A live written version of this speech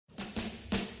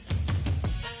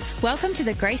Welcome to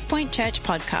the Grace Point Church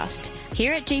podcast.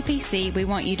 Here at GPC, we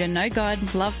want you to know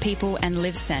God, love people, and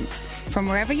live sent. From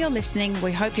wherever you're listening,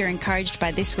 we hope you're encouraged by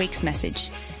this week's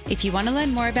message. If you want to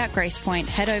learn more about Grace Point,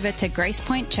 head over to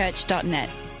gracepointchurch.net.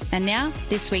 And now,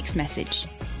 this week's message.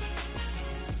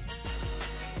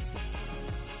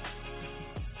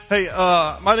 Hey,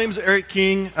 my name is Eric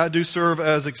King. I do serve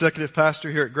as executive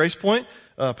pastor here at Grace Point.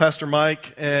 Pastor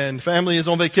Mike and family is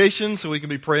on vacation, so we can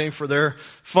be praying for their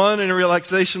fun and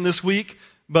relaxation this week.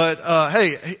 But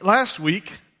hey, last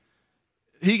week,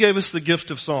 he gave us the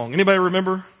gift of song. Anybody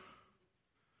remember?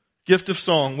 Gift of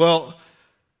song. Well,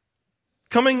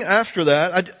 coming after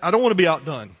that, I don't want to be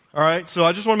outdone, all right? So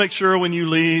I just want to make sure when you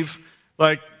leave,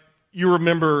 like, you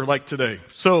remember, like, today.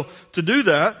 So to do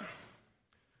that,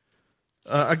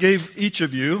 I gave each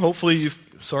of you, hopefully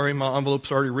sorry, my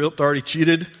envelope's already ripped, already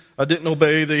cheated. I didn't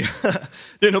obey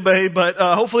but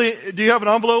hopefully, do you have an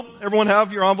envelope? Everyone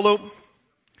have your envelope?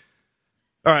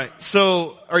 All right.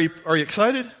 So, are you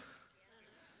excited?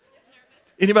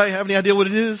 Anybody have any idea what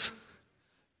it is?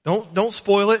 Don't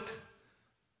spoil it.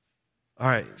 All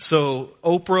right. So,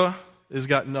 Oprah has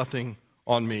got nothing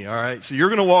on me. All right. So, you're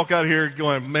going to walk out here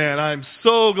going, man, I'm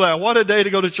so glad. What a day to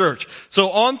go to church.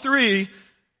 So, on 3,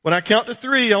 when I count to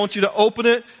 3, I want you to open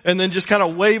it and then just kind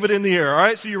of wave it in the air. All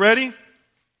right. So, you ready?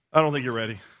 I don't think you're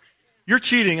ready. You're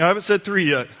cheating. I haven't said 3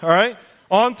 yet. All right?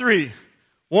 On 3.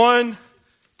 1,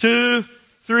 2,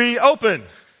 3, open.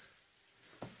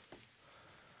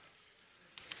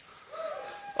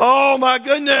 Oh my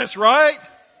goodness, right?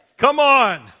 Come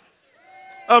on.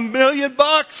 $1 million.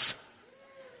 $1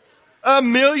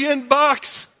 million.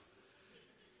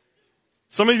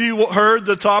 Some of you heard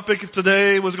the topic of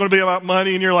today was going to be about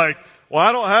money, and you're like, well,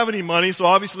 I don't have any money, so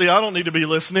obviously I don't need to be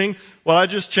listening. Well, I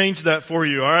just changed that for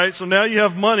you, all right? So now you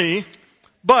have money.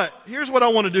 But here's what I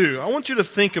want to do. I want you to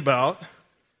think about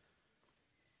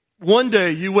one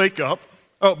day you wake up.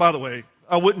 Oh, by the way,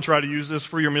 I wouldn't try to use this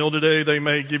for your meal today. They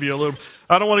may give you a little.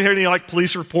 I don't want to hear any like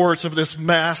police reports of this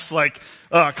mass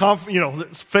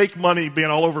fake money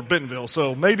being all over Bentonville.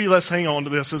 So maybe let's hang on to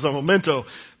this as a memento.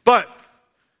 But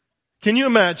can you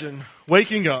imagine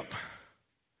waking up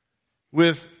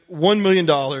with $1 million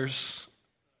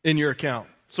in your account?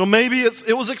 So maybe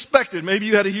it was expected. Maybe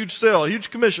you had a huge sale, a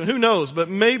huge commission. Who knows? But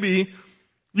maybe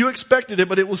you expected it,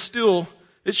 but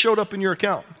it showed up in your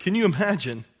account. Can you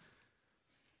imagine?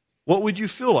 What would you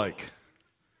feel like?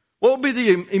 What would be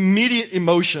the immediate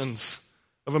emotions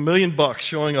of $1 million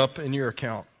showing up in your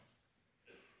account?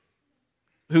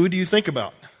 Who do you think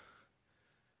about?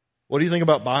 What do you think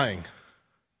about buying?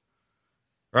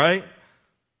 Right?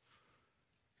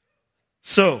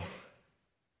 So,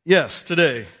 yes,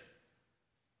 today,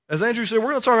 as Andrew said, we're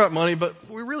going to talk about money, but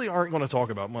we really aren't going to talk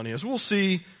about money. As we'll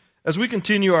see, as we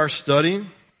continue our study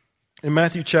in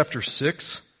Matthew chapter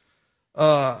 6,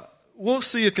 we'll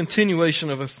see a continuation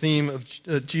of a theme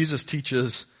of Jesus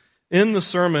teaches in the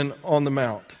Sermon on the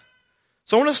Mount.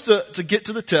 So I want us to get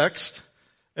to the text,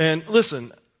 and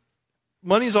listen,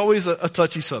 money's always a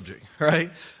touchy subject,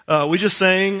 right? We just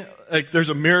sang, like, there's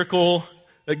a miracle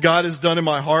that God has done in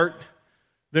my heart.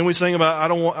 Then we sing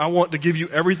about, I want to give you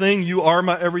everything. You are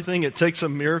my everything. It takes a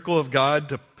miracle of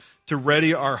God to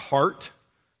ready our heart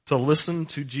to listen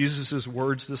to Jesus'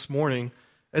 words this morning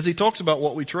as he talks about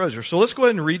what we treasure. So let's go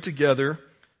ahead and read together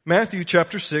Matthew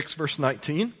chapter 6, verse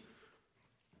 19.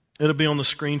 It'll be on the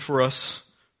screen for us,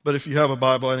 but if you have a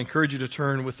Bible, I'd encourage you to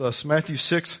turn with us. Matthew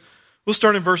 6, we'll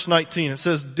start in verse 19. It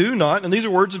says, do not, and these are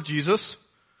words of Jesus.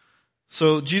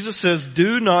 So Jesus says,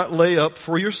 do not lay up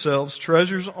for yourselves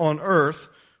treasures on earth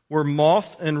where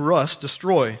moth and rust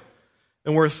destroy,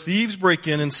 and where thieves break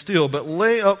in and steal, but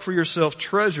lay up for yourself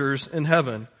treasures in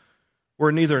heaven,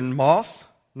 where neither moth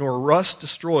nor rust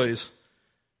destroys,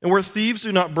 and where thieves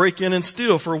do not break in and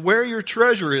steal. For where your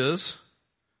treasure is,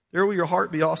 there will your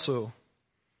heart be also.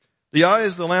 The eye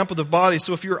is the lamp of the body,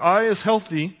 so if your eye is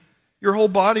healthy, your whole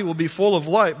body will be full of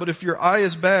light, but if your eye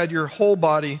is bad, your whole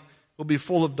body will be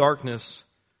full of darkness.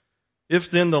 If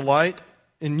then the light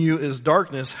in you is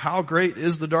darkness, how great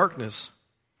is the darkness?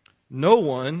 No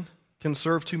one can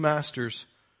serve 2 masters.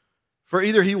 For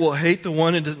either he will hate the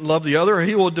one and love the other, or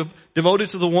he will devote it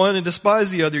to the one and despise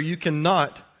the other. You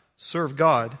cannot serve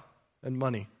God and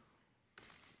money.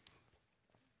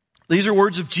 These are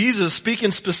words of Jesus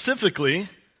speaking specifically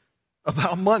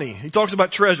about money. He talks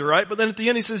about treasure, right? But then at the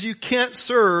end he says you can't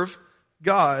serve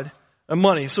God and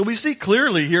money. So we see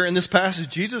clearly here in this passage,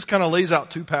 Jesus kind of lays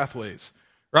out 2 pathways.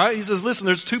 Right? He says, listen,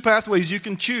 there's 2 pathways you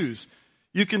can choose.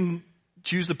 You can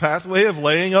choose the pathway of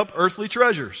laying up earthly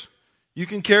treasures. You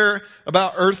can care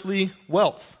about earthly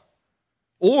wealth.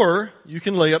 Or you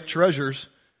can lay up treasures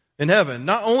in heaven.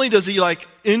 Not only does he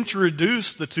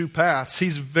introduce the two paths,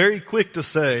 he's very quick to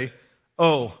say,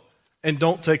 oh, and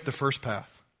don't take the first path.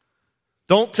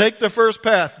 Don't take the first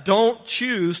path. Don't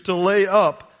choose to lay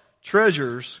up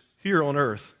treasures here on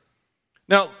earth.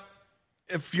 Now,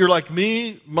 if you're like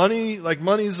me,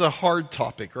 money's a hard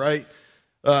topic, right?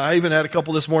 I even had a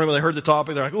couple this morning when they heard the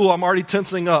topic. They're like, "Oh, I'm already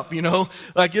tensing up,"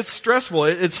 It's stressful.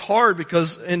 It's hard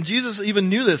because, and Jesus even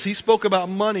knew this. He spoke about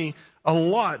money a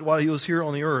lot while he was here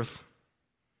on the earth.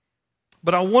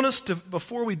 But I want us to,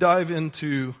 before we dive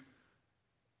into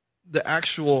the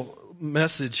actual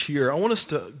message here, I want us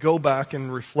to go back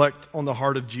and reflect on the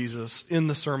heart of Jesus in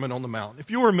the Sermon on the Mount.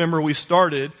 If you remember, we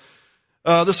started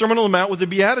the Sermon on the Mount with the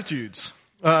Beatitudes.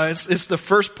 It's the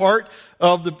first part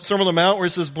of the Sermon on the Mount where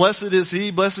it says, "Blessed is he,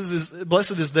 blessed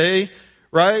is they,"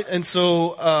 right? And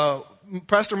so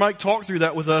Pastor Mike talked through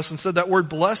that with us and said that word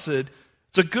 "blessed,"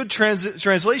 it's a good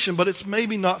translation, but it's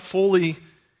maybe not fully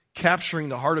capturing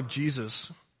the heart of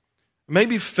Jesus.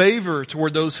 Maybe favor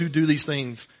toward those who do these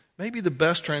things. Maybe the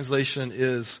best translation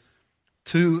is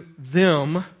to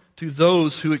them, to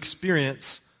those who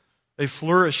experience a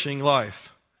flourishing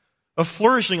life. A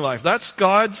flourishing life. That's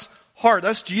God's heart.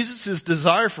 That's Jesus'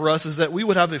 desire for us, is that we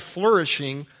would have a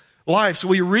flourishing life. So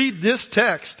we read this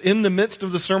text in the midst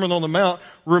of the Sermon on the Mount,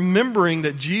 remembering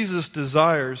that Jesus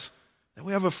desires that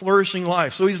we have a flourishing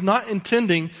life. So he's not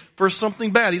intending for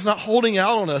something bad. He's not holding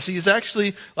out on us. He's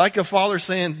actually like a father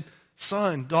saying,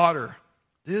 "Son, daughter,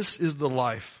 this is the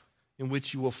life in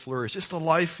which you will flourish. It's the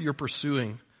life you're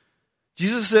pursuing."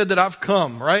 Jesus said that I've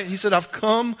come, right? He said, I've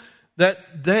come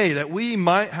that we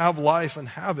might have life and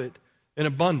have it in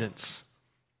abundance.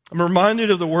 I'm reminded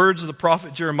of the words of the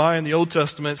prophet Jeremiah in the Old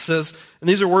Testament. It says, and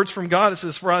these are words from God, it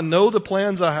says, "For I know the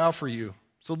plans I have for you."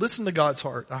 So listen to God's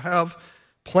heart. I have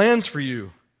plans for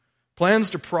you, plans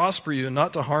to prosper you and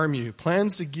not to harm you,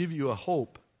 plans to give you a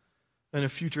hope and a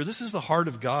future. This is the heart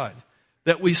of God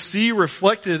that we see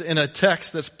reflected in a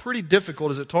text that's pretty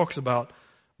difficult as it talks about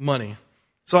money.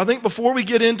 So I think before we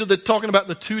get into talking about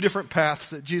the two different paths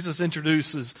that Jesus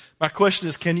introduces, my question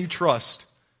is, can you trust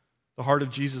the heart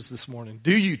of Jesus this morning?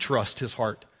 Do you trust his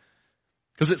heart?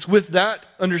 Because it's with that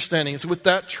understanding, it's with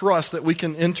that trust that we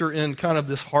can enter in kind of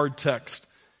this hard text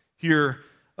here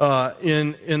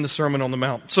in the Sermon on the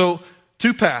Mount. So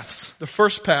two paths. The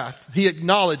first path, he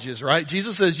acknowledges, right?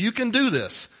 Jesus says, you can do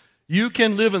this. You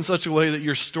can live in such a way that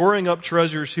you're storing up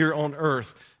treasures here on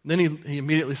earth. And then he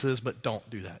immediately says, but don't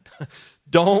do that.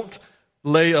 Don't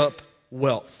lay up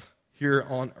wealth here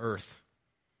on earth.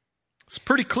 It's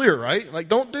pretty clear, right?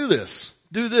 Don't do this.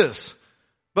 Do this.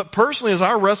 But personally, as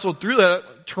I wrestled through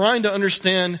that, trying to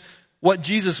understand what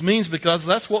Jesus means, because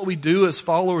that's what we do as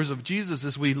followers of Jesus,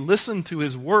 is we listen to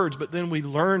his words, but then we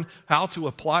learn how to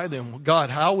apply them. God,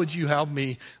 how would you have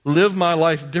me live my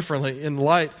life differently in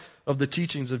light of the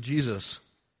teachings of Jesus?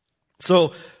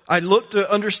 So I look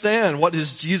to understand, what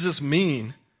does Jesus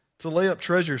mean to lay up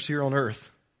treasures here on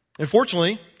earth? And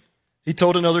fortunately, he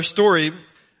told another story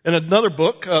in another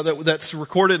book that's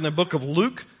recorded in the book of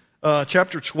Luke,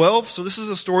 chapter 12. So this is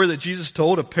a story that Jesus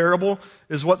told. A parable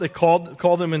is what they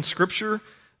call them in Scripture.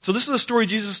 So this is a story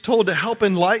Jesus told to help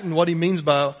enlighten what he means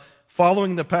by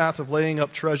following the path of laying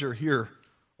up treasure here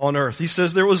on earth. He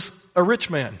says there was a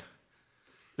rich man.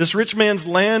 This rich man's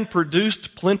land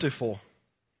produced plentiful.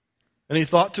 And he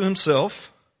thought to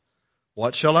himself,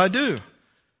 what shall I do?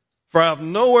 For I have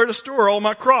nowhere to store all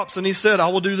my crops. And he said, I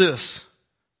will do this.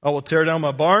 I will tear down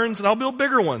my barns and I'll build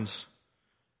bigger ones.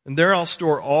 And there I'll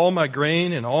store all my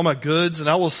grain and all my goods. And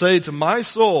I will say to my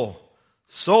soul,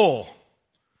 soul,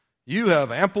 you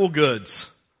have ample goods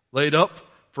laid up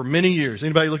for many years.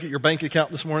 Anybody look at your bank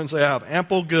account this morning and say, I have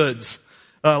ample goods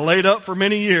laid up for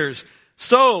many years.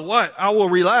 So what? I will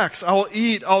relax. I will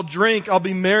eat. I'll drink. I'll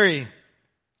be merry.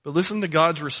 But listen to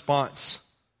God's response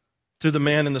to the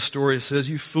man in the story. It says,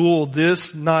 you fool,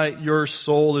 this night your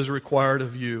soul is required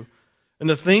of you. And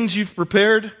the things you've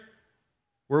prepared,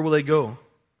 where will they go?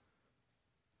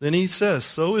 Then he says,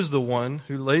 so is the one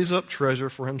who lays up treasure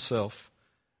for himself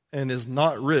and is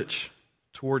not rich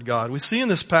toward God. We see in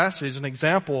this passage an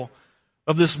example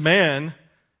of this man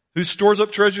who stores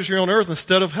up treasures here on earth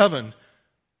instead of heaven.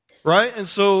 Right? And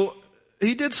so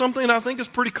he did something I think is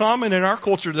pretty common in our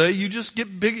culture today. You just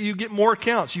get big, you get more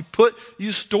accounts.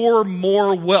 You store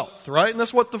more wealth, right? And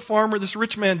that's what this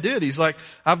rich man did. He's like,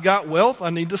 I've got wealth,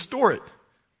 I need to store it.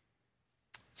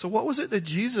 So what was it that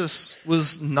Jesus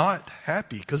was not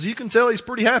happy? Because you can tell he's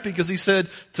pretty happy because he said,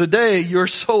 today your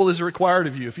soul is required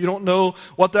of you. If you don't know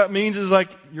what that means, is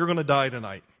like, you're going to die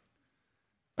tonight.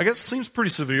 I guess it seems pretty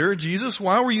severe. Jesus,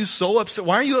 why were you so upset?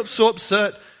 Why are you so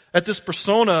upset at this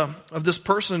persona of this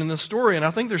person in this story? And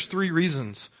I think there's three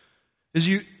reasons. As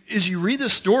you read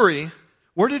this story,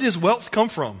 where did his wealth come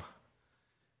from?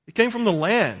 It came from the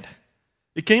land.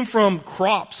 It came from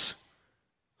crops.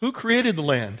 Who created the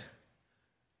land?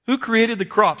 Who created the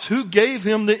crops? Who gave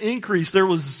him the increase? There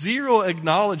was zero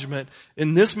acknowledgement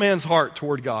in this man's heart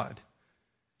toward God.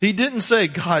 He didn't say,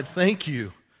 God, thank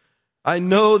you. I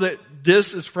know that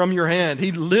this is from your hand.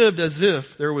 He lived as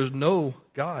if there was no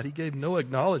God. He gave no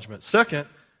acknowledgement. Second,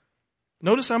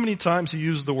 notice how many times he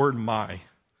used the word my.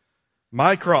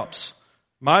 My crops,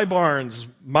 my barns,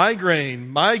 my grain,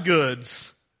 my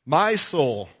goods, my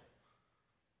soul.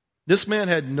 This man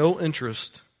had no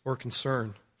interest or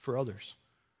concern for others.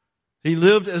 He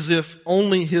lived as if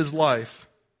only his life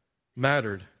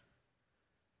mattered.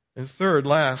 And third,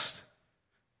 last,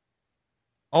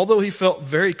 although he felt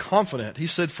very confident, he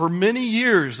said, for many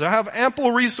years, I have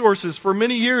ample resources. For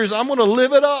many years, I'm going to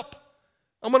live it up.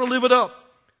 I'm going to live it up.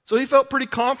 So he felt pretty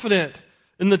confident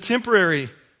in the temporary,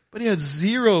 but he had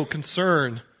zero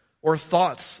concern or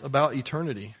thoughts about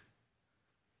eternity.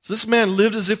 So this man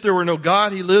lived as if there were no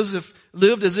God. He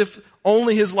lived as if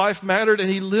only his life mattered, and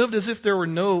he lived as if there were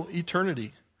no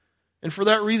eternity. And for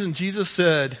that reason, Jesus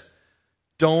said,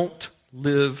 don't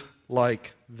live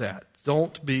like that.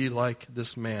 Don't be like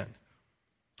this man.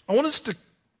 I want us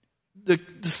to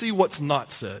see what's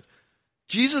not said.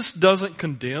 Jesus doesn't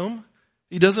condemn.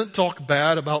 He doesn't talk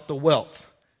bad about the wealth.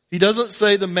 He doesn't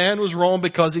say the man was wrong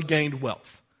because he gained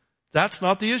wealth. That's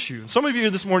not the issue. Some of you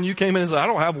this morning, you came in and said, I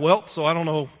don't have wealth, so I don't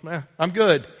know. I'm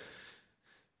good.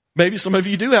 Maybe some of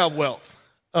you do have wealth.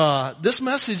 This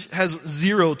message has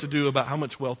zero to do about how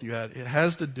much wealth you had. It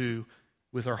has to do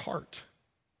with our heart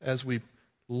as we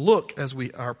look,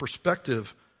 our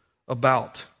perspective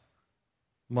about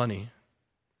money.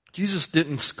 Jesus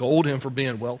didn't scold him for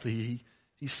being wealthy.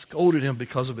 He scolded him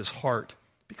because of his heart,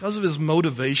 because of his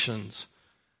motivations.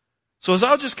 So as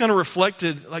I just kind of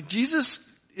reflected, like Jesus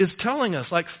is telling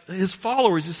us, like his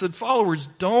followers, he said, followers,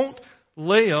 don't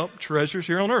lay up treasures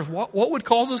here on earth. What would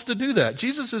cause us to do that?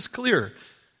 Jesus is clear,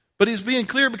 but he's being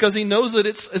clear because he knows that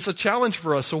it's a challenge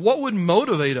for us. So what would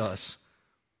motivate us?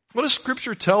 What does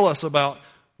Scripture tell us about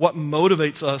what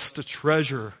motivates us to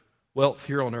treasure wealth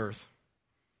here on earth?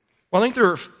 Well, I think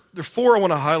there are four I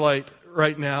want to highlight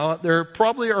right now. There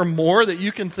probably are more that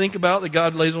you can think about that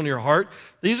God lays on your heart.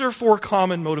 These are four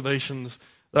common motivations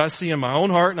that I see in my own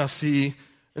heart and I see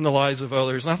in the lives of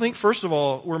others. And I think, first of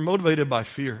all, we're motivated by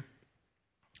fear.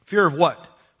 Fear of what?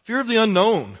 Fear of the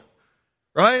unknown,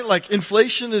 right? Like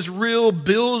inflation is real,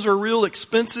 bills are real,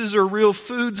 expenses are real,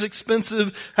 food's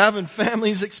expensive, having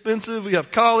family's expensive, you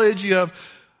have college, you have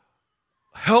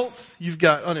health, you've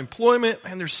got unemployment,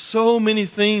 and there's so many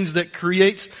things that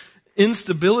creates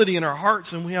instability in our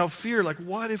hearts, and we have fear. Like,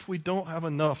 what if we don't have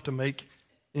enough to make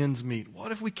ends meet?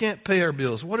 What if we can't pay our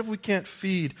bills? What if we can't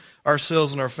feed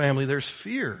ourselves and our family? There's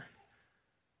fear.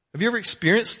 Have you ever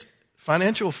experienced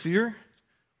financial fear?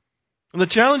 And the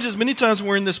challenge is many times when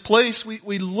we're in this place,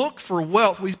 we look for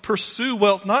wealth. We pursue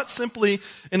wealth, not simply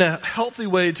in a healthy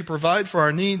way to provide for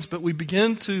our needs, but we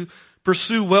begin to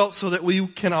pursue wealth so that we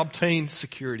can obtain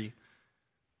security.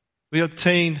 We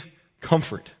obtain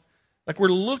comfort. Like we're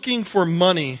looking for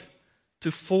money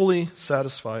to fully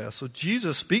satisfy us. So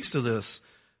Jesus speaks to this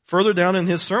further down in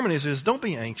his sermon. He says, don't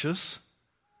be anxious.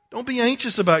 Don't be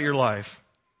anxious about your life.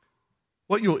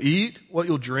 What you'll eat, what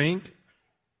you'll drink.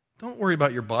 Don't worry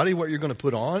about your body, what you're going to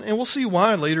put on. And we'll see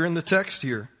why later in the text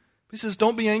here. He says,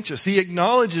 don't be anxious. He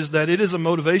acknowledges that it is a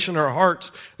motivation in our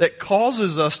hearts that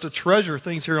causes us to treasure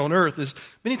things here on earth. Is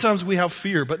many times we have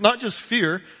fear, but not just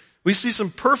fear. We see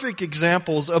some perfect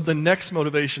examples of the next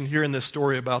motivation here in this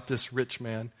story about this rich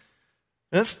man.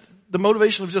 And that's the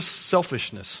motivation of just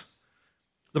selfishness.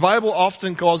 The Bible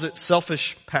often calls it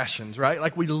selfish passions, right?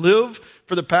 Like we live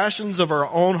for the passions of our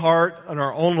own heart and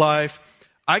our own life.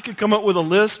 I could come up with a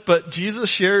list, but Jesus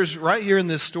shares right here in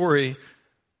this story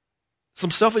some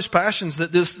selfish passions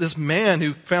that this man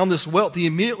who found this wealth, he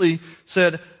immediately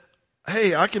said,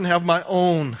 hey, I can have my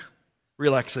own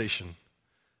relaxation.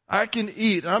 I can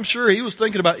eat. I'm sure he was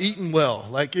thinking about eating well.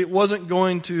 Like it wasn't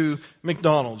going to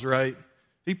McDonald's, right?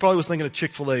 He probably was thinking of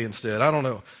Chick-fil-A instead. I don't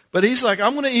know. But he's like,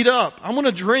 I'm going to eat up. I'm going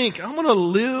to drink. I'm going to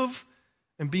live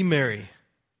and be merry.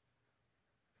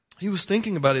 He was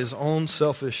thinking about his own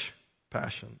selfish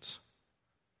passions.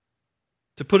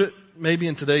 To put it maybe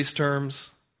in today's terms,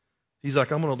 he's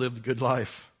like, I'm going to live the good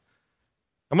life.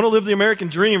 I'm going to live the American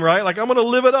dream, right? Like I'm going to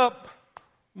live it up.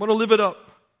 I'm going to live it up.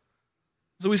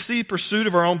 So we see pursuit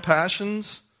of our own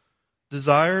passions,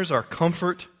 desires, our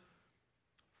comfort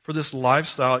for this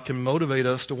lifestyle. It can motivate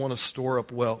us to want to store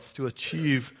up wealth, to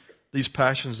achieve these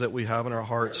passions that we have in our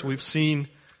hearts. We've seen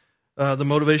the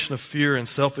motivation of fear and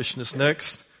selfishness.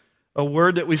 Next, A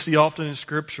word that we see often in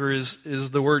Scripture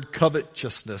is the word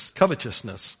covetousness.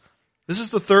 Covetousness. This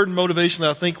is the third motivation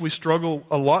that I think we struggle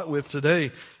a lot with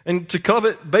today. And to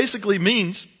covet basically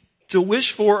means to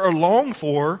wish for or long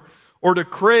for or to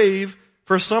crave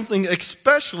for something,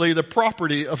 especially the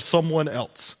property of someone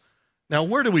else. Now,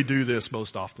 where do we do this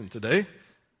most often today?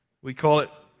 We call it,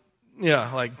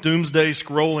 like doomsday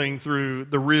scrolling through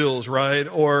the reels, right?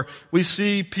 Or we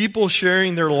see people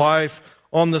sharing their life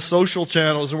on the social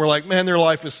channels and we're like, man, their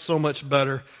life is so much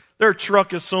better. Their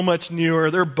truck is so much newer.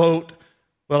 Their boat,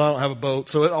 well, I don't have a boat,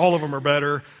 so all of them are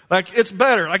better. Like, it's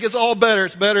better. Like, it's all better.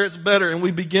 It's better. It's better. And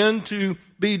we begin to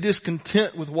be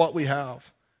discontent with what we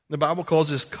have. The Bible calls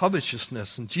this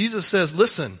covetousness. And Jesus says,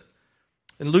 listen,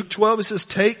 in Luke 12, he says,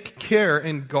 take care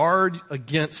and guard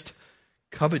against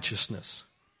covetousness.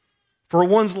 For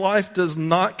one's life does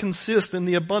not consist in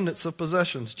the abundance of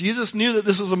possessions. Jesus knew that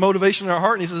this was a motivation in our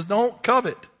heart, and he says, don't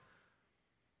covet.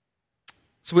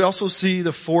 So we also see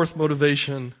the fourth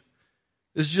motivation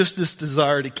is just this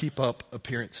desire to keep up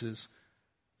appearances.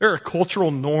 There are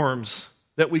cultural norms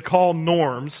that we call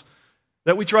norms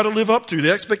that we try to live up to.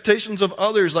 The expectations of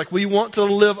others, like we want to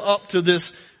live up to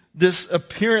this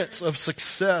appearance of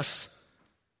success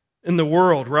in the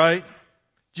world, right?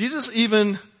 Jesus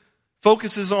even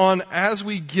focuses on as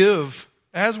we give,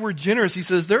 as we're generous. He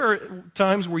says there are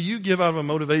times where you give out of a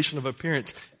motivation of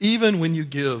appearance, even when you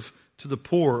give to the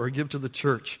poor or give to the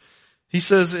church. He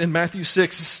says in Matthew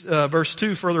 6, verse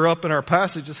 2, further up in our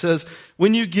passage, it says,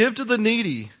 when you give to the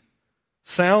needy,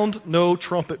 sound no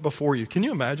trumpet before you. Can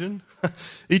you imagine?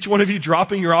 Each one of you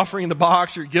dropping your offering in the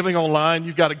box, or giving online,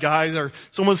 you've got a guy or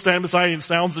someone standing beside you and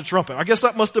sounds the trumpet. I guess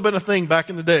that must have been a thing back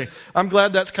in the day. I'm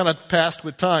glad that's kind of passed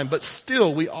with time, but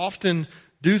still we often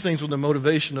do things with the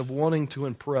motivation of wanting to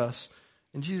impress.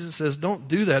 And Jesus says, don't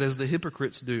do that as the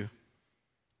hypocrites do.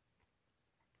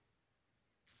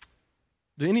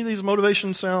 Do any of these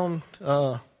motivations sound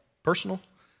personal?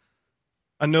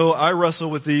 I know I wrestle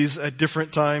with these at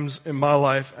different times in my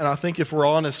life, and I think if we're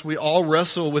honest, we all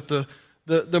wrestle with the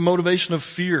motivation of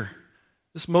fear.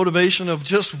 This motivation of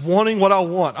just wanting what I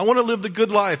want. I want to live the good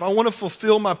life. I want to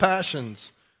fulfill my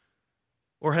passions.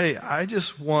 Or, hey, I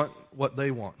just want what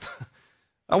they want.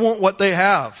 I want what they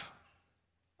have.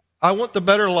 I want the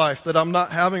better life that I'm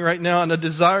not having right now, and I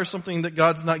desire something that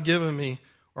God's not given me.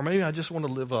 Or maybe I just want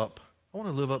to live up. I want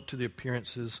to live up to the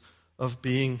appearances of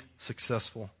being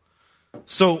successful.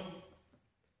 So,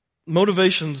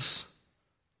 motivations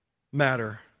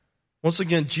matter. Once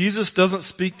again, Jesus doesn't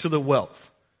speak to the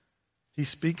wealth. He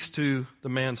speaks to the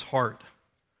man's heart.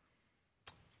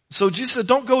 So Jesus said,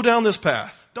 don't go down this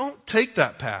path. Don't take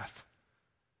that path.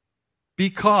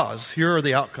 Because here are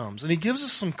the outcomes. And he gives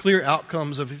us some clear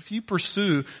outcomes of if you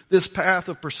pursue this path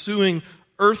of pursuing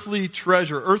earthly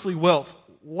treasure, earthly wealth,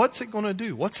 what's it going to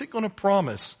do? What's it going to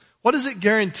promise? What does it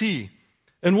guarantee?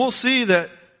 And we'll see that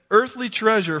earthly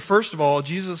treasure, first of all,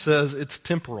 Jesus says it's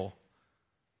temporal.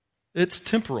 It's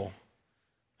temporal.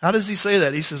 How does he say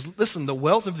that? He says, listen, the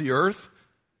wealth of the earth,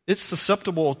 it's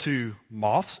susceptible to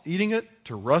moths eating it,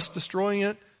 to rust destroying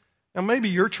it. Now maybe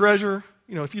your treasure,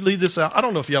 if you leave this out, I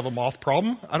don't know if you have a moth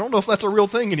problem. I don't know if that's a real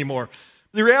thing anymore.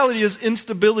 The reality is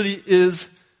instability is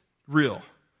real.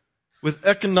 With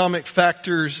economic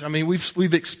factors,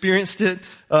 we've experienced it.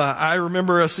 I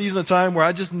remember a season of time where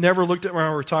I just never looked at my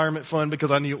retirement fund because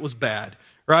I knew it was bad,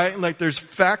 right? And there's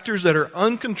factors that are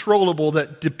uncontrollable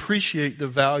that depreciate the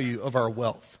value of our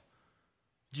wealth.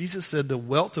 Jesus said the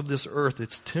wealth of this earth,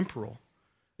 it's temporal.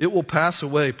 It will pass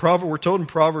away. We're told in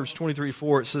Proverbs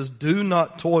 23:4, it says, do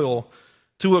not toil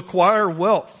to acquire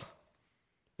wealth.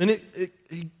 And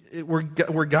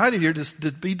we're guided here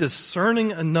to be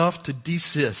discerning enough to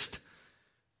desist.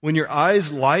 When your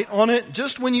eyes light on it,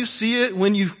 just when you see it,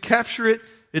 when you capture it,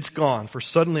 it's gone. For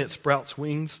suddenly it sprouts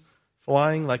wings,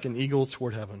 flying like an eagle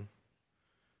toward heaven.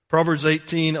 Proverbs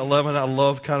 18:11, I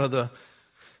love kind of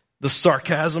the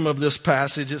sarcasm of this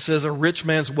passage. It says, a rich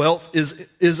man's wealth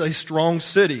is a strong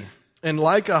city, and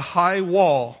like a high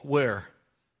wall, where?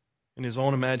 In his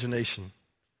own imagination.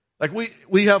 Like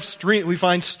we have strength, we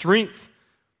find strength,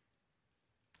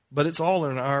 but it's all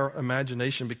in our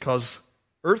imagination because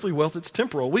earthly wealth, it's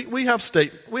temporal. We have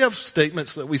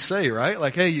statements that we say, right?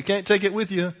 Like, hey, you can't take it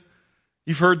with you.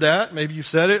 You've heard that. Maybe you've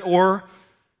said it. Or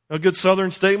a good Southern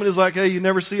statement is like, hey, you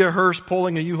never see a hearse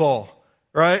pulling a U-Haul,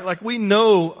 right? Like we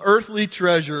know earthly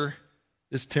treasure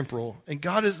is temporal. And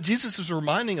Jesus is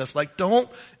reminding us, like, don't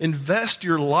invest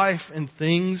your life in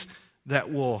things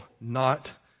that will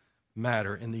not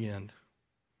matter in the end.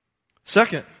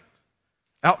 Second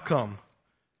outcome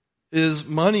is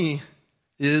money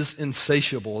is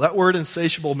insatiable. That word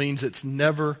insatiable means it's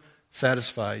never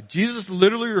satisfied. Jesus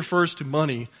literally refers to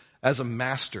money as a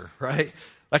master, right?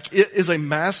 Like it is a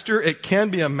master, it can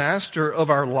be a master of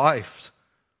our life.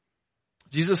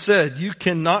 Jesus said, you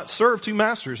cannot serve two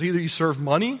masters. Either you serve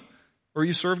money or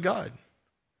you serve God.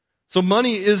 So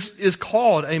money is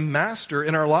called a master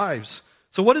in our lives.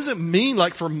 So what does it mean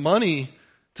like for money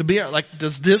to be, like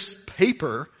does this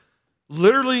paper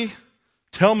literally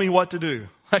tell me what to do?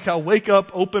 Like I'll wake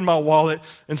up, open my wallet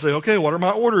and say, okay, what are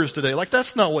my orders today? Like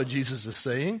that's not what Jesus is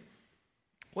saying.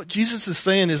 What Jesus is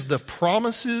saying is the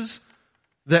promises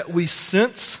that we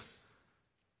sense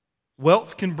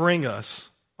wealth can bring us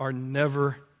are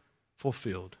never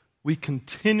fulfilled. We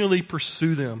continually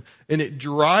pursue them, and it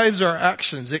drives our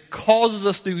actions. It causes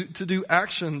us to do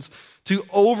actions to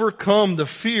overcome the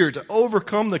fear, to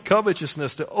overcome the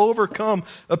covetousness, to overcome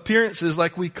appearances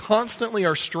like we constantly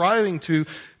are striving to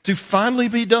finally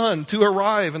be done, to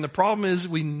arrive. And the problem is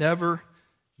we never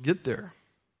get there.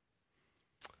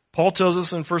 Paul tells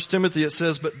us in 1 Timothy, it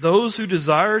says, but those who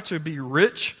desire to be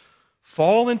rich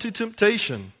fall into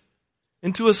temptation,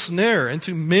 into a snare,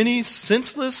 into many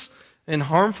senseless and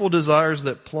harmful desires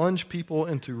that plunge people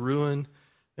into ruin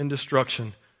and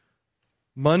destruction.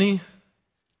 Money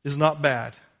is not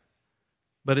bad,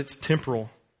 but it's temporal.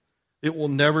 It will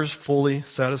never fully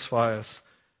satisfy us.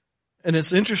 And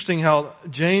it's interesting how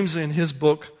James in his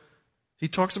book, he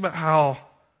talks about how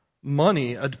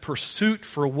money, a pursuit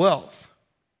for wealth,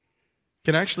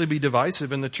 can actually be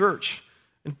divisive in the church.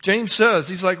 And James says,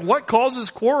 he's like, what causes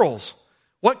quarrels?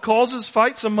 What causes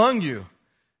fights among you?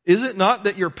 Is it not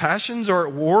that your passions are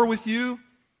at war with you?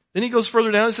 Then he goes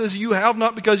further down and says, you have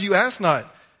not because you ask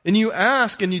not. And you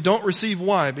ask and you don't receive.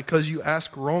 Why? Because you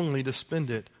ask wrongly to spend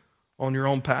it on your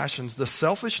own passions. The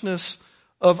selfishness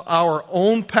of our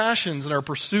own passions and our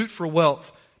pursuit for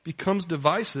wealth becomes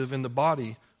divisive in the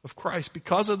body of Christ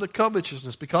because of the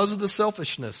covetousness, because of the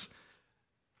selfishness.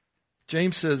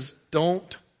 James says,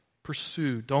 don't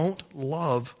pursue, don't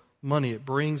love money. It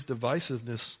brings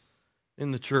divisiveness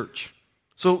in the church.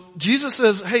 So Jesus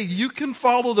says, hey, you can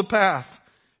follow the path.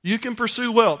 You can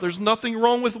pursue wealth. There's nothing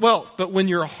wrong with wealth. But when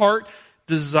your heart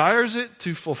desires it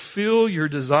to fulfill your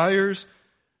desires,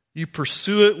 you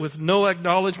pursue it with no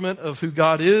acknowledgement of who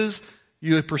God is.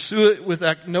 You pursue it with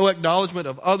no acknowledgement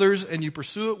of others. And you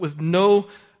pursue it with no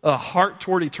heart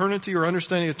toward eternity or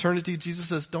understanding of eternity. Jesus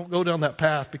says, don't go down that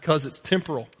path because it's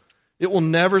temporal. It will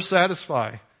never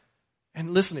satisfy.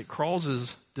 And listen, it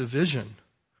causes division.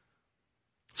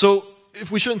 So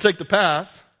if we shouldn't take the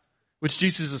path, which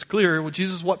Jesus is clear, well,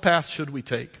 Jesus, what path should we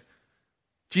take?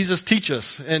 Jesus, teach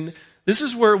us. And this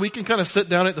is where we can kind of sit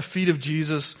down at the feet of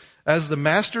Jesus as the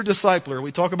master discipler.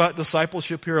 We talk about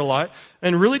discipleship here a lot.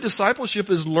 And really discipleship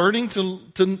is learning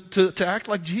to act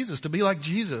like Jesus, to be like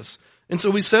Jesus. And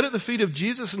so we sit at the feet of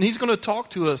Jesus, and he's going to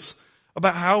talk to us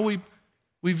about how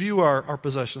we view our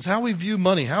possessions, how we view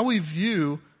money, how we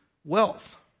view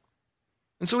wealth.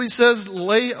 And so he says,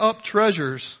 lay up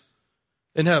treasures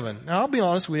in heaven. Now, I'll be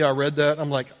honest with you, I read that. I'm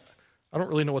like, I don't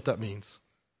really know what that means.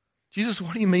 Jesus,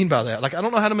 what do you mean by that? Like, I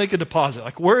don't know how to make a deposit.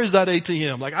 Like, where is that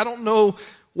ATM? Like, I don't know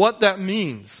what that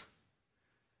means.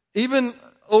 Even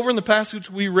over in the passage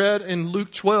we read in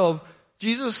Luke 12,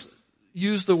 Jesus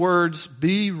used the words,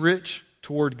 be rich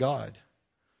toward God.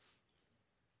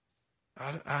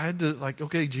 I had to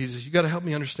okay, Jesus, you got to help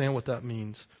me understand what that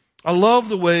means. I love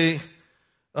the way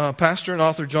pastor and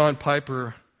author John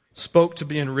Piper spoke to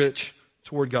being rich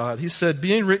toward God. He said,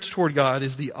 being rich toward God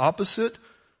is the opposite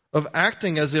of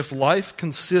acting as if life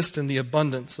consists in the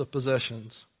abundance of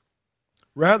possessions,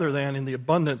 rather than in the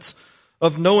abundance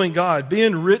of knowing God.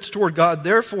 Being rich toward God,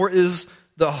 therefore, is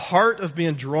the heart of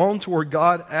being drawn toward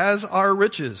God as our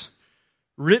riches.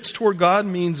 Rich toward God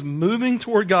means moving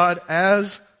toward God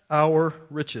as our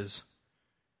riches.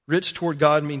 Rich toward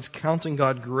God means counting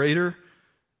God greater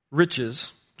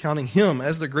riches, counting Him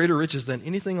as the greater riches than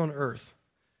anything on earth.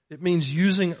 It means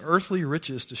using earthly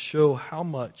riches to show how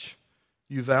much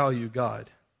you value God.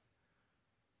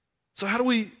 So how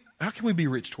can we be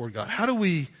rich toward God? How do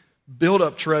we build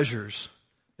up treasures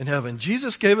in heaven?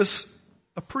 Jesus gave us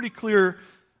a pretty clear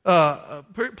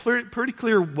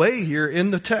way here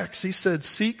in the text. He said,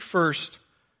 seek first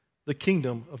the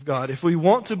kingdom of God. If we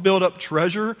want to build up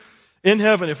treasure in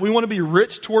heaven, if we want to be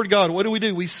rich toward God, what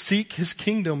do? We seek His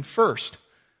kingdom first.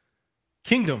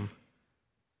 Kingdom.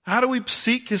 How do we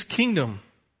seek His kingdom?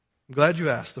 I'm glad you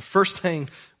asked. The first thing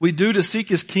we do to seek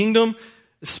His kingdom,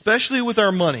 especially with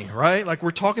our money, right? Like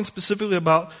we're talking specifically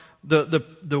about the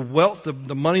wealth,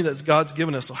 the money that God's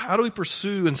given us. So how do we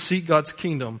pursue and seek God's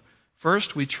kingdom?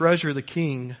 First, we treasure the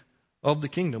King of the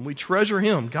kingdom. We treasure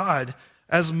Him, God,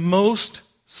 as most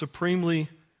supremely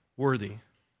worthy.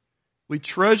 We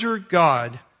treasure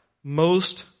God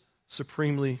most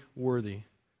supremely worthy.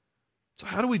 So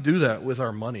how do we do that with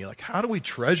our money? Like, how do we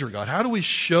treasure God? How do we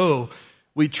show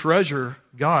we treasure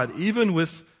God, even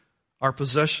with our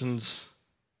possessions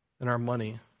and our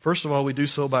money? First of all, we do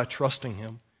so by trusting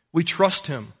Him. We trust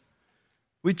Him.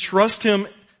 We trust Him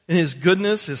in His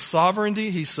goodness, His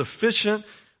sovereignty. He's sufficient.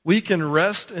 We can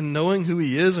rest in knowing who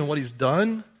He is and what He's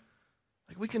done.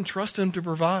 Like, we can trust Him to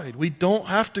provide. We don't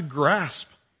have to grasp.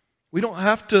 We don't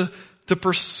have to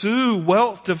pursue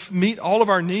wealth to meet all of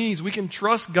our needs. We can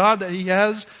trust God that He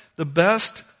has the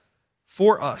best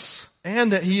for us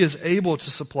and that He is able to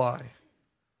supply.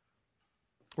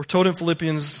 We're told in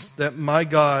Philippians that my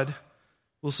God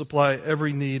will supply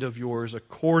every need of yours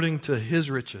according to His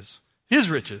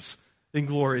riches in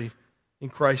glory in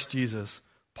Christ Jesus.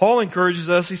 Paul encourages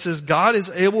us. He says, God is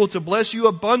able to bless you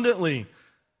abundantly.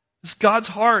 It's God's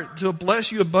heart to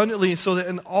bless you abundantly so that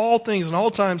in all things, in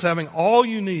all times, having all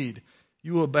you need,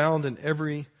 you will abound in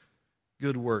every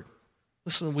good work.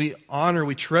 Listen, we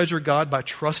treasure God by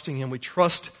trusting Him. We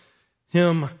trust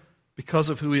Him because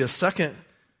of who He is. Second,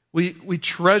 we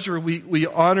treasure, we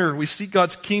honor, we seek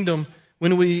God's kingdom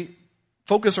when we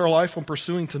focus our life on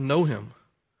pursuing to know Him.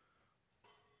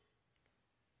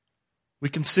 We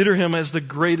consider Him as the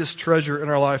greatest treasure in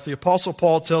our life. The Apostle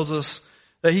Paul tells us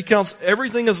that he counts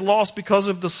everything as lost because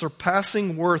of the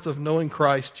surpassing worth of knowing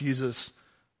Christ Jesus,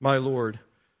 my Lord.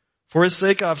 For His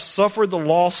sake, I've suffered the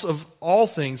loss of all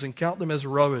things and count them as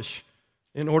rubbish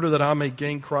in order that I may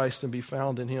gain Christ and be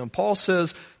found in Him. Paul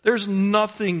says there's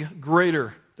nothing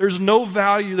greater. There's no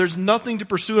value. There's nothing to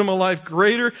pursue in my life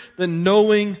greater than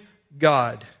knowing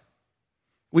God.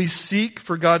 We seek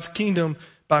for God's kingdom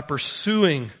by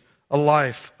pursuing a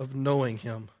life of knowing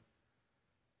Him.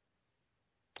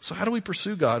 So how do we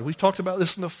pursue God? We've talked about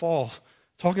this in the fall,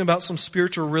 talking about some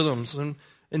spiritual rhythms and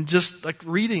just like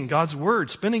reading God's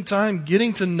Word, spending time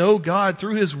getting to know God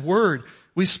through His Word.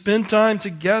 We spend time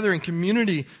together in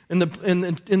community, in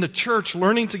the church,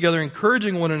 learning together,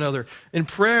 encouraging one another. In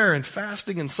prayer and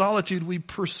fasting and solitude, we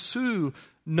pursue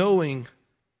knowing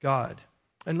God.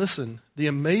 And listen, the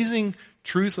amazing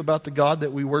truth about the God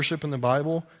that we worship in the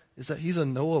Bible is that He's a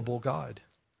knowable God.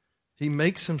 He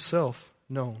makes Himself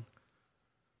known.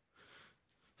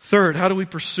 Third, how do we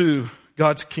pursue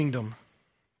God's kingdom?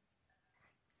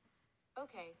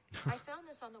 Okay, I found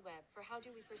this on the web for how do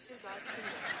we pursue God's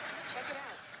kingdom. Check it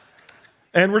out.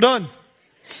 And we're done.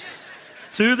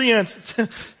 To the answer,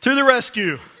 to the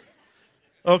rescue.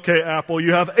 Okay, Apple,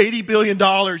 you have $80 billion.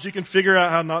 You can figure out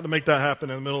how not to make that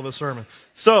happen in the middle of a sermon.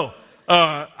 So,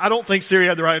 I don't think Siri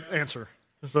had the right answer.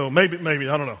 So maybe,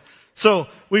 I don't know. So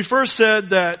we first said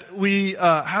that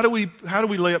how do we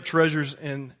lay up treasures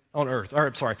in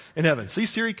heaven? See,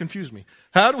 Siri confused me.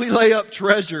 How do we lay up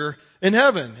treasure in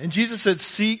heaven? And Jesus said,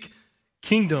 seek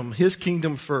His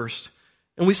kingdom first.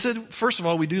 And we said, first of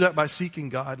all, we do that by seeking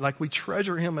God. Like we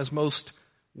treasure Him as most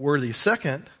worthy.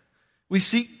 Second, we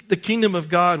seek the kingdom of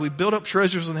God. We build up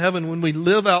treasures in heaven when we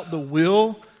live out the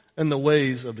will and the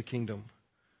ways of the kingdom.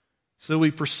 So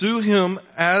we pursue Him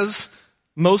as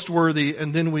most worthy,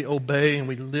 and then we obey and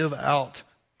we live out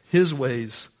His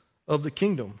ways of the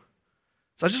kingdom.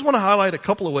 So I just want to highlight a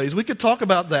couple of ways. We could talk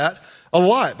about that a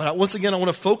lot, but once again, I want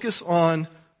to focus on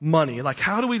money. Like,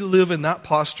 how do we live in that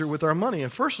posture with our money?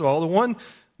 And first of all, the one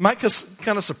might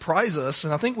kind of surprise us,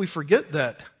 and I think we forget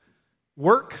that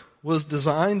work was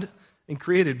designed and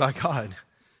created by God.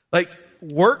 Like,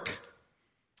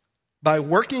 by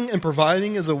working and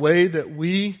providing is a way that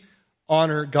we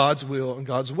honor God's will and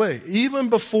God's way. Even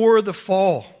before the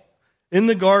fall in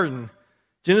the garden,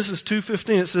 Genesis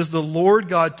 2:15, it says, the Lord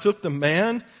God took the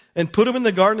man and put him in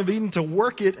the Garden of Eden to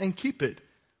work it and keep it.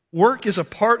 Work is a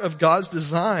part of God's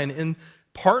design in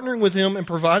partnering with Him and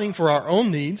providing for our own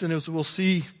needs, and as we'll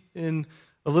see in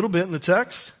a little bit in the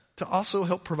text, to also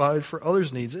help provide for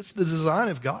others' needs. It's the design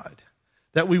of God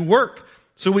that we work.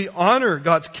 So we honor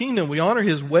God's kingdom. We honor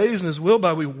His ways and His will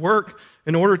by we work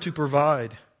in order to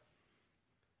provide.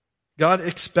 God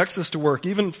expects us to work.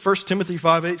 Even 1 Timothy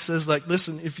 5:8 says, like,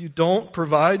 listen, if you don't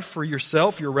provide for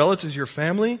yourself, your relatives, your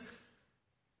family,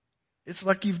 it's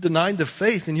like you've denied the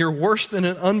faith and you're worse than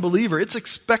an unbeliever. It's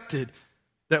expected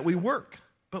that we work.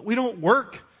 But we don't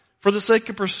work for the sake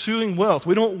of pursuing wealth.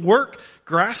 We don't work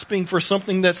grasping for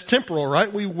something that's temporal,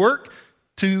 right? We work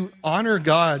to honor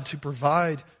God, to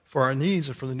provide for our needs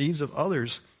and for the needs of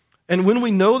others. And when we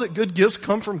know that good gifts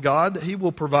come from God, that He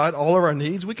will provide all of our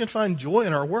needs, we can find joy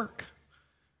in our work.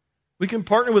 We can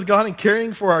partner with God in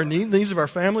caring for our needs of our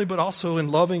family, but also in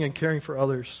loving and caring for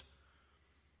others.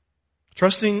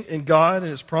 Trusting in God and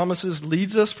His promises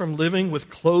leads us from living with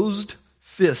closed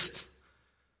fists.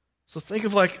 So think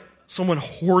of like someone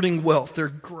hoarding wealth. They're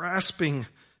grasping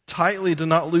tightly to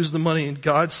not lose the money. And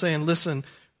God's saying, listen,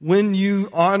 when you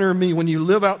honor me, when you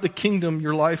live out the kingdom,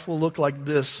 your life will look like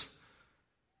this.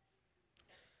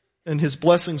 And his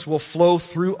blessings will flow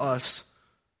through us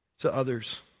to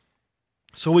others.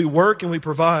 So we work and we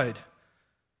provide.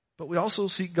 But we also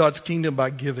seek God's kingdom by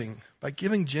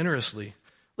giving generously.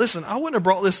 Listen, I wouldn't have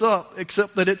brought this up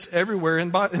except that it's everywhere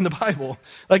in the Bible.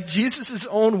 Like Jesus'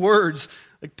 own words,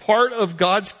 like part of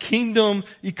God's kingdom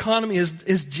economy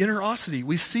is generosity.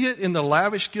 We see it in the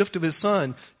lavish gift of his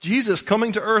son. Jesus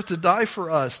coming to earth to die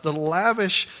for us. The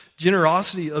lavish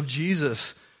generosity of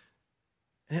Jesus.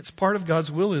 And it's part of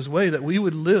God's will, his way, that we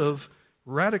would live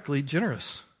radically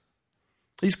generous.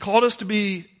 He's called us to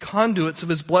be conduits of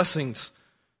his blessings.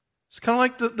 It's kind of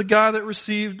like the guy that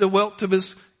received the wealth of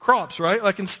his crops, right?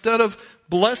 Like instead of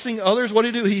blessing others, what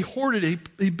did he do? He hoarded it.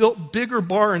 He built bigger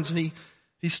barns and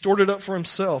he stored it up for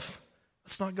himself.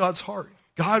 That's not God's heart.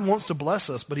 God wants to bless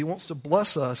us, but he wants to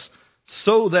bless us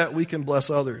so that we can bless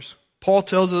others. Paul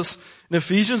tells us in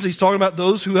Ephesians, he's talking about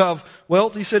those who have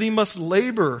wealth. He said he must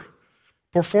labor,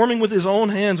 performing with his own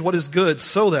hands what is good,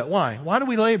 so that, why? Why do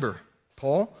we labor,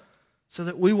 Paul? So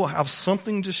that we will have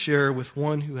something to share with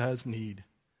one who has need.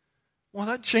 Well,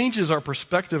 that changes our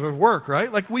perspective of work, right?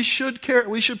 Like we should care,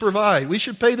 we should provide, we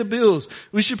should pay the bills,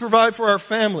 we should provide for our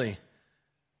family.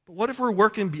 But what if we're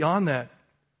working beyond that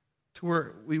to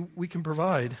where we can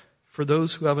provide for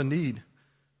those who have a need?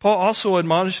 Paul also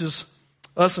admonishes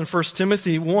us in 1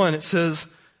 Timothy 1. It says,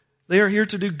 they are here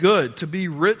to do good, to be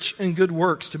rich in good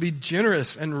works, to be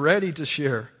generous and ready to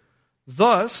share.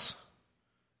 Thus,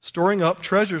 storing up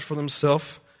treasures for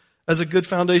themselves as a good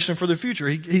foundation for the future.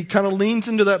 He kind of leans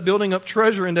into that building up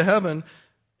treasure into heaven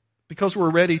because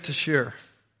we're ready to share.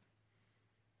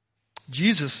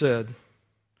 Jesus said,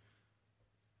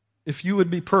 if you would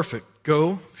be perfect,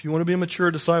 if you want to be a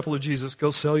mature disciple of Jesus,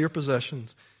 go sell your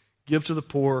possessions, give to the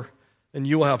poor, and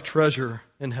you will have treasure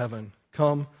in heaven.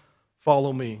 Come,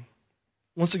 follow me.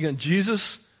 Once again,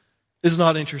 Jesus is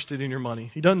not interested in your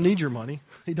money. He doesn't need your money.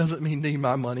 He doesn't need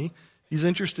my money. He's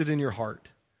interested in your heart.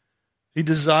 He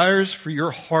desires for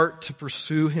your heart to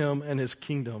pursue him and his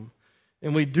kingdom.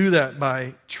 And we do that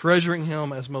by treasuring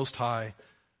him as most high,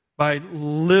 by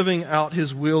living out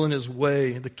his will and his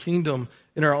way, the kingdom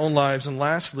in our own lives. And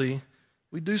lastly,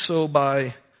 we do so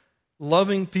by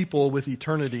loving people with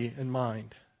eternity in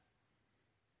mind.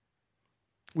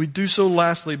 We do so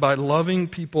lastly by loving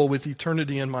people with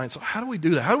eternity in mind. So how do we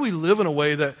do that? How do we live in a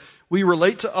way that we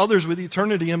relate to others with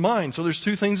eternity in mind? So there's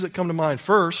two things that come to mind.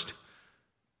 First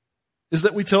is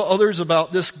that we tell others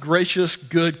about this gracious,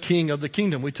 good King of the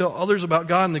kingdom. We tell others about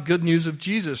God and the good news of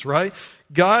Jesus, right?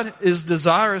 God is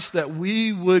desirous that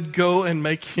we would go and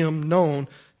make him known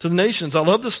to the nations. I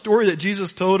love the story that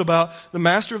Jesus told about the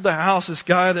master of the house, this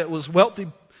guy that was wealthy,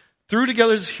 threw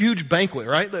together this huge banquet,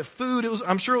 right? The food,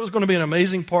 I'm sure it was going to be an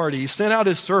amazing party. He sent out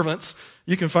his servants.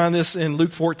 You can find this in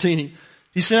Luke 14.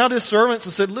 He sent out his servants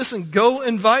and said, listen, go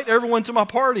invite everyone to my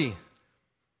party.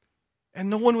 And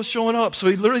no one was showing up. So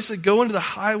he literally said, go into the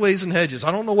highways and hedges.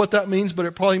 I don't know what that means, but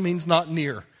it probably means not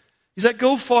near. He said,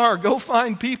 go far, go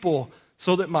find people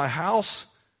so that my house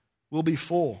will be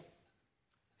full.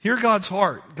 Hear God's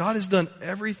heart. God has done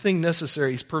everything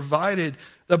necessary. He's provided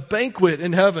the banquet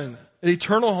in heaven, an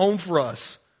eternal home for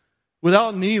us,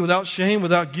 without need, without shame,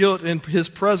 without guilt in his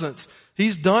presence.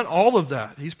 He's done all of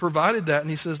that. He's provided that. And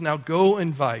he says, now go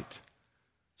invite.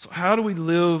 So how do we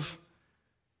live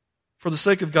for the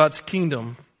sake of God's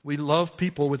kingdom? We love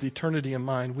people with eternity in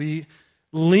mind. We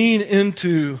lean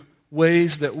into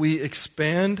ways that we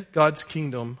expand God's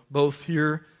kingdom, both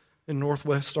here in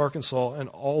Northwest Arkansas and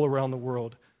all around the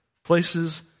world.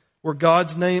 Places where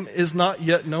God's name is not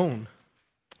yet known,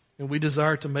 and we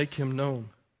desire to make him known.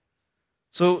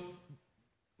 So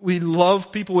we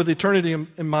love people with eternity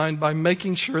in mind by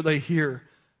making sure they hear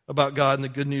about God and the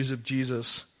good news of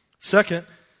Jesus. Second,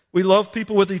 we love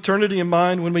people with eternity in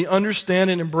mind when we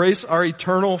understand and embrace our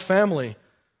eternal family.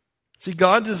 See,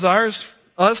 God desires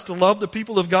us to love the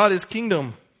people of God, his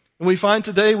kingdom. And we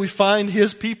find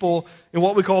his people in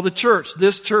what we call the church,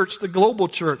 this church, the global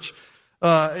church.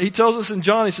 He tells us in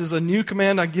John, he says, a new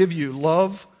command I give you,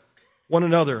 love one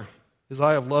another as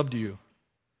I have loved you.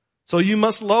 So you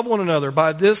must love one another.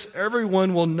 By this,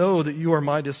 everyone will know that you are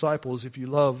my disciples if you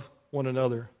love one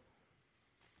another.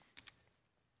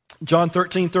 John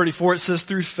 13:34, it says,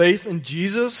 through faith in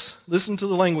Jesus, listen to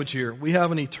the language here, we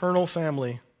have an eternal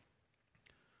family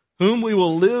whom we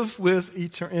will live with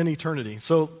in eternity.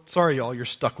 So, sorry y'all, you're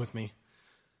stuck with me.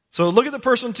 So look at the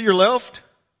person to your left,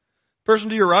 person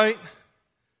to your right,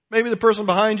 maybe the person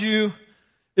behind you.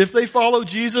 If they follow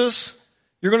Jesus,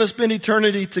 You're going to spend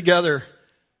eternity together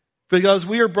because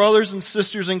we are brothers and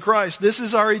sisters in Christ. This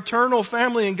is our eternal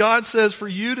family, and God says for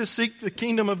you to seek the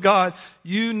kingdom of God,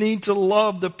 you need to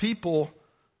love the people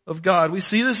of God. We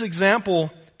see this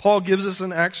example Paul gives us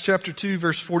in Acts chapter 2,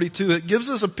 verse 42. It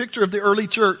gives us a picture of the early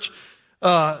church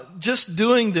just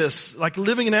doing this, like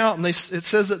living it out. And it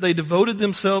says that they devoted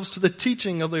themselves to the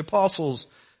teaching of the apostles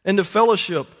and to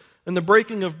fellowship and the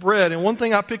breaking of bread. And one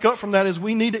thing I pick up from that is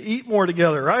we need to eat more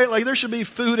together, right? Like there should be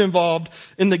food involved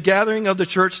in the gathering of the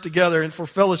church together and for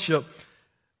fellowship.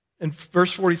 In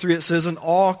verse 43 it says, and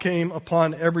awe came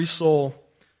upon every soul.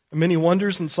 And many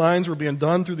wonders and signs were being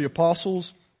done through the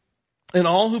apostles. And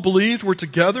all who believed were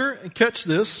together, and catch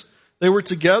this, they were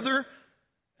together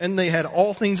and they had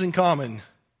all things in common.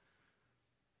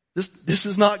 This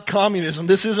is not communism.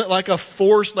 This isn't like a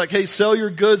forced, like, hey, sell your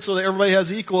goods so that everybody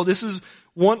has equal. This is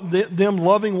them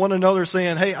loving one another,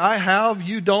 saying, hey, I have,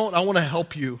 you don't, I want to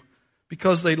help you.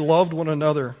 Because they loved one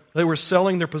another. They were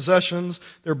selling their possessions,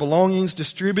 their belongings,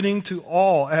 distributing to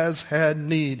all as had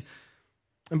need.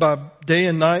 And by day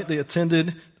and night they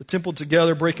attended the temple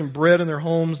together, breaking bread in their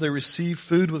homes. They received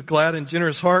food with glad and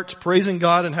generous hearts, praising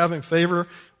God and having favor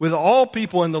with all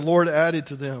people. And the Lord added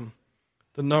to them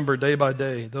the number day by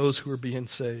day, those who were being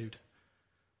saved.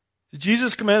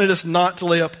 Jesus commanded us not to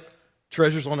lay up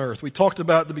treasures on earth. We talked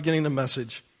about at the beginning of the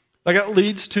message. That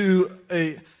leads to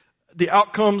the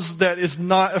outcomes that is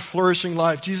not a flourishing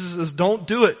life. Jesus says, don't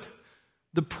do it.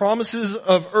 The promises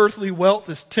of earthly wealth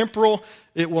is temporal.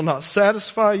 It will not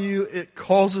satisfy you. It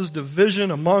causes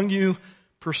division among you.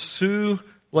 Pursue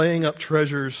laying up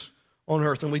treasures on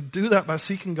earth. And we do that by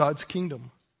seeking God's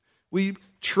kingdom. We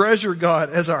treasure God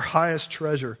as our highest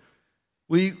treasure.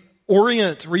 We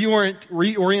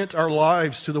reorient our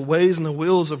lives to the ways and the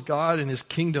wills of God and His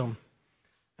kingdom.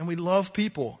 And we love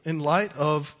people in light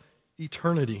of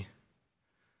eternity.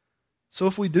 So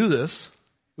if we do this,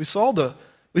 we saw the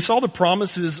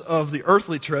promises of the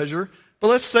earthly treasure, but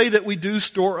let's say that we do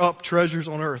store up treasures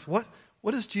on earth. What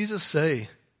does Jesus say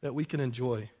that we can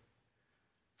enjoy?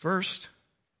 First,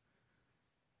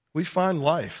 we find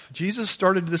life. Jesus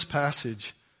started this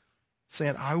passage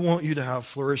saying, I want you to have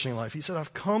flourishing life. He said,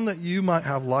 I've come that you might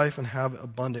have life and have it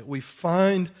abundant. We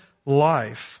find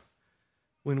life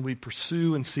when we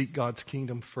pursue and seek God's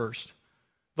kingdom first.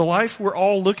 The life we're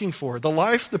all looking for. The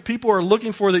life the people are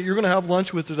looking for that you're going to have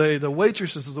lunch with today. The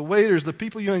waitresses, the waiters, the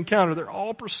people you encounter, they're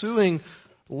all pursuing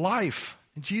life.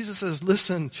 And Jesus says,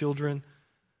 listen, children,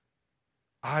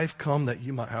 I've come that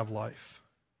you might have life.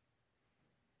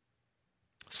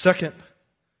 Second,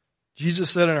 Jesus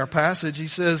said in our passage, He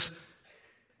says,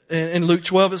 in Luke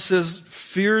 12, it says,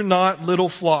 fear not, little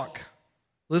flock.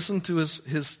 Listen to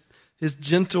his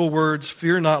gentle words,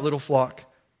 fear not, little flock.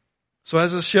 So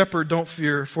as a shepherd, don't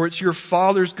fear, for it's your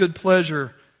Father's good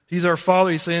pleasure. He's our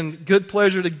Father. He's saying, good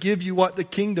pleasure to give you what? The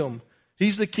kingdom.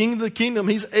 He's the King of the kingdom.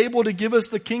 He's able to give us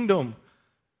the kingdom.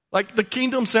 Like the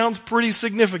kingdom sounds pretty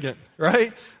significant,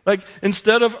 right? Like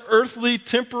instead of earthly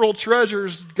temporal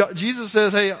treasures, Jesus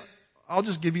says, hey, I'll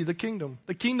just give you the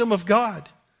kingdom of God.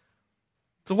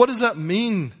 So what does that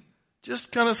mean?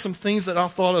 Just kind of some things that I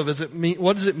thought of.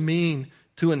 What does it mean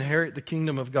to inherit the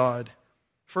kingdom of God?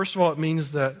 First of all, it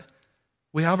means that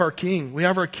we have our King. We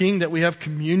have our King that we have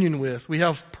communion with. We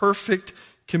have perfect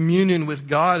communion with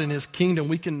God and His kingdom.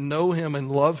 We can know Him and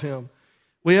love Him.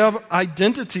 We have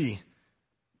identity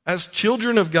as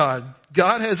children of God.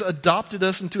 God has adopted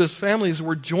us into His families.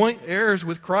 We're joint heirs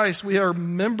with Christ. We are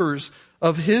members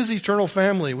of His eternal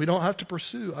family. We don't have to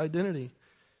pursue identity.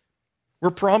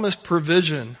 We're promised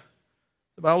provision.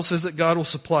 The Bible says that God will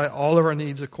supply all of our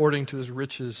needs according to His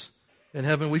riches in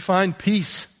heaven. We find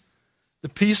peace. The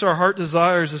peace our heart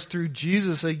desires is through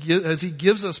Jesus as He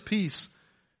gives us peace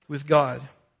with God.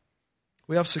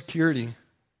 We have security.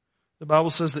 The Bible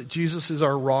says that Jesus is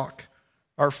our rock,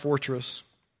 our fortress.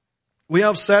 We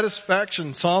have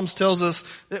satisfaction. Psalms tells us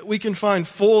that we can find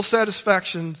full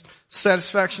satisfaction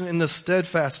in the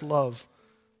steadfast love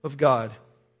of God.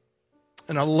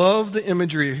 And I love the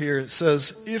imagery here. It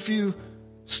says, if you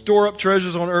store up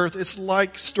treasures on earth, it's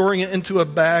like storing it into a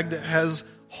bag that has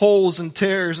holes and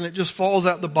tears and it just falls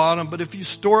out the bottom. But if you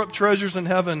store up treasures in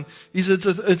heaven, He says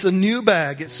it's a new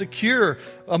bag. It's secure.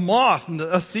 A moth and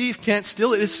a thief can't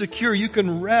steal it. It's secure. You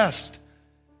can rest.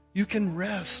 You can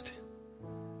rest.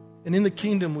 And in the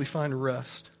kingdom we find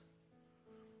rest.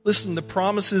 Listen, the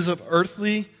promises of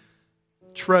earthly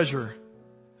treasure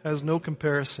has no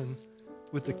comparison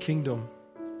with the kingdom.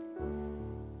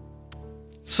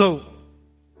 So,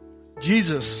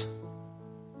 Jesus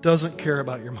doesn't care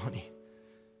about your money.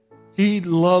 He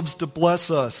loves to bless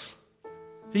us.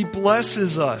 He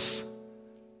blesses us.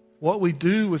 what we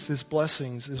do with His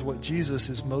blessings is what Jesus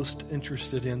is most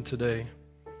interested in today.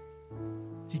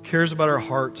 He cares about our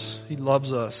hearts. He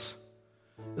loves us.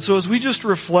 And so as we just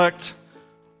reflect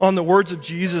on the words of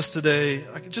Jesus today,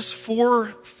 just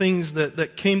 4 things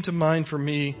that came to mind for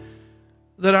me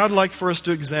that I'd like for us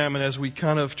to examine as we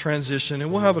kind of transition.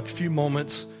 And we'll have a few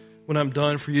moments when I'm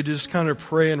done for you to just kind of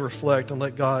pray and reflect and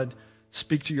let God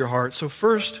speak to your heart. So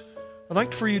first, I'd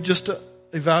like for you just to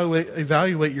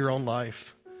evaluate your own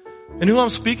life. And who I'm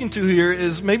speaking to here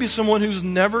is maybe someone who's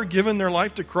never given their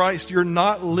life to Christ. You're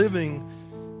not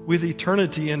living with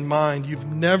eternity in mind. You've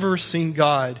never seen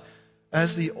God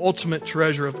as the ultimate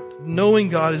treasure, of knowing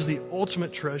God is the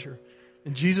ultimate treasure.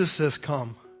 And Jesus says,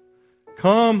 come.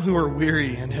 Come who are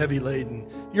weary and heavy laden.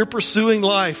 You're pursuing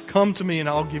life. Come to me and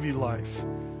I'll give you life.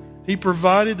 He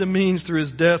provided the means through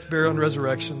His death, burial, and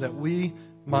resurrection that we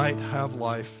might have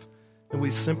life. And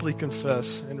we simply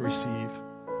confess and receive.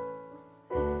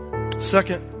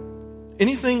 Second,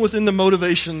 anything within the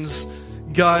motivations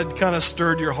God kind of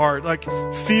stirred your heart, like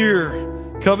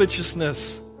fear,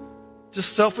 covetousness,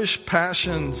 just selfish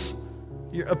passions,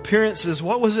 your appearances.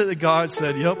 What was it that God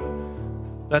said, yep,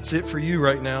 that's it for you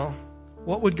right now?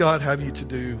 What would God have you to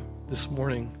do this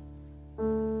morning?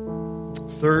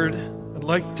 Third, I'd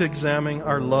like to examine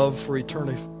our love for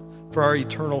our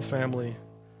eternal family.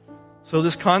 So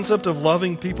this concept of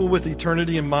loving people with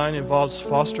eternity in mind involves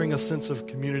fostering a sense of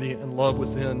community and love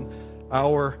within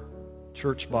our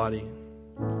church body.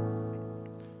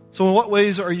 So in what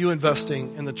ways are you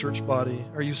investing in the church body?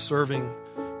 Are you serving?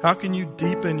 How can you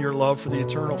deepen your love for the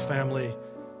eternal family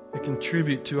and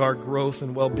contribute to our growth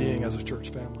and well-being as a church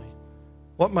family?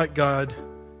 What might God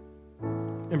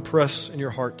impress in your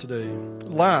heart today?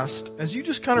 Last, as you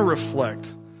just kind of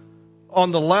reflect on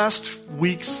the last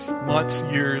weeks, months,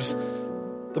 years,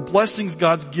 the blessings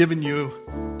God's given you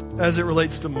as it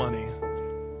relates to money,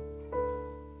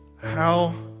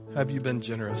 how have you been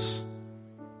generous?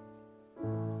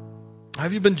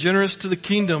 Have you been generous to the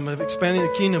kingdom, of expanding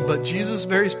the kingdom? But Jesus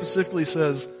very specifically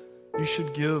says you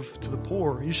should give to the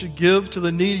poor. You should give to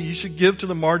the needy. You should give to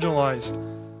the marginalized.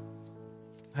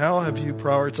 How have you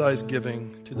prioritized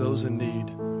giving to those in need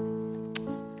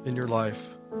in your life?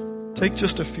 Take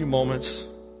just a few moments.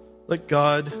 Let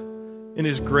God, in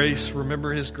His grace,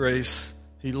 remember His grace.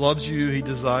 He loves you. He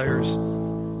desires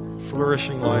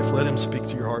flourishing life. Let Him speak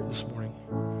to your heart this morning.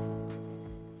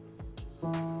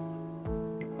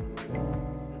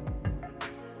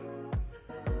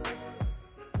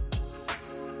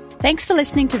 Thanks for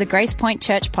listening to the Grace Point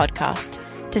Church podcast.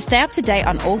 To stay up to date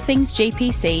on all things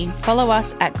GPC, follow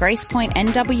us at Grace Point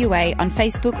NWA on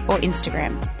Facebook or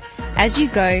Instagram. As you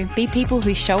go, be people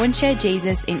who show and share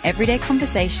Jesus in everyday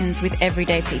conversations with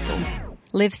everyday people.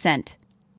 Live sent.